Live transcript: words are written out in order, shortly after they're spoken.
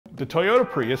The Toyota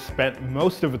Prius spent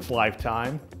most of its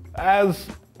lifetime as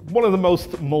one of the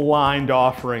most maligned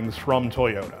offerings from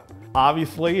Toyota.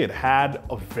 Obviously, it had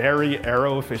a very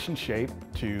aero-efficient shape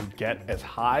to get as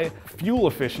high fuel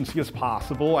efficiency as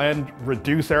possible and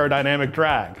reduce aerodynamic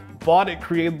drag. But it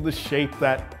created the shape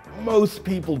that most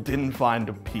people didn't find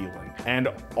appealing, and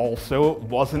also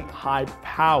wasn't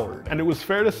high-powered. And it was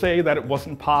fair to say that it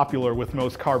wasn't popular with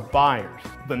most car buyers.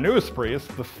 The newest Prius,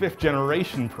 the 5th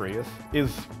generation Prius,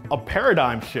 is a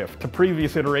paradigm shift to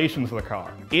previous iterations of the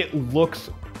car. It looks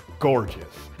gorgeous.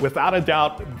 Without a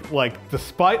doubt,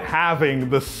 despite having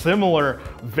the similar,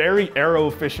 very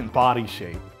aero-efficient body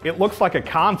shape, it looks like a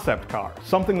concept car,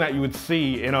 something that you would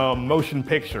see in a motion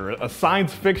picture, a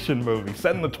science fiction movie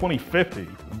set in the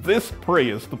 2050s. This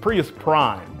Prius, the Prius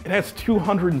Prime, it has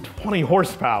 220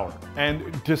 horsepower.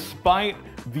 And despite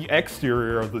the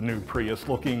exterior of the new Prius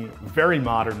looking very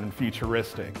modern and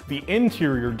futuristic, the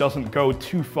interior doesn't go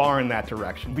too far in that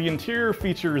direction. The interior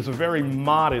features a very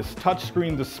modest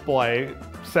touchscreen display,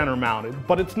 center mounted,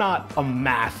 but it's not a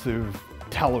massive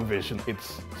television.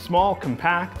 It's small,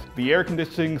 compact. The air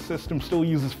conditioning system still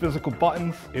uses physical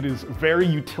buttons. It is very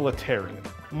utilitarian.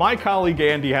 My colleague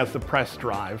Andy has the press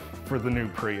drive for the new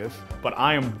Prius, but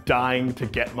I am dying to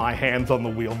get my hands on the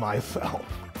wheel myself.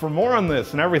 For more on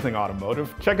this and everything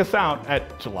automotive, check us out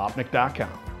at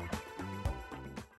jalopnik.com.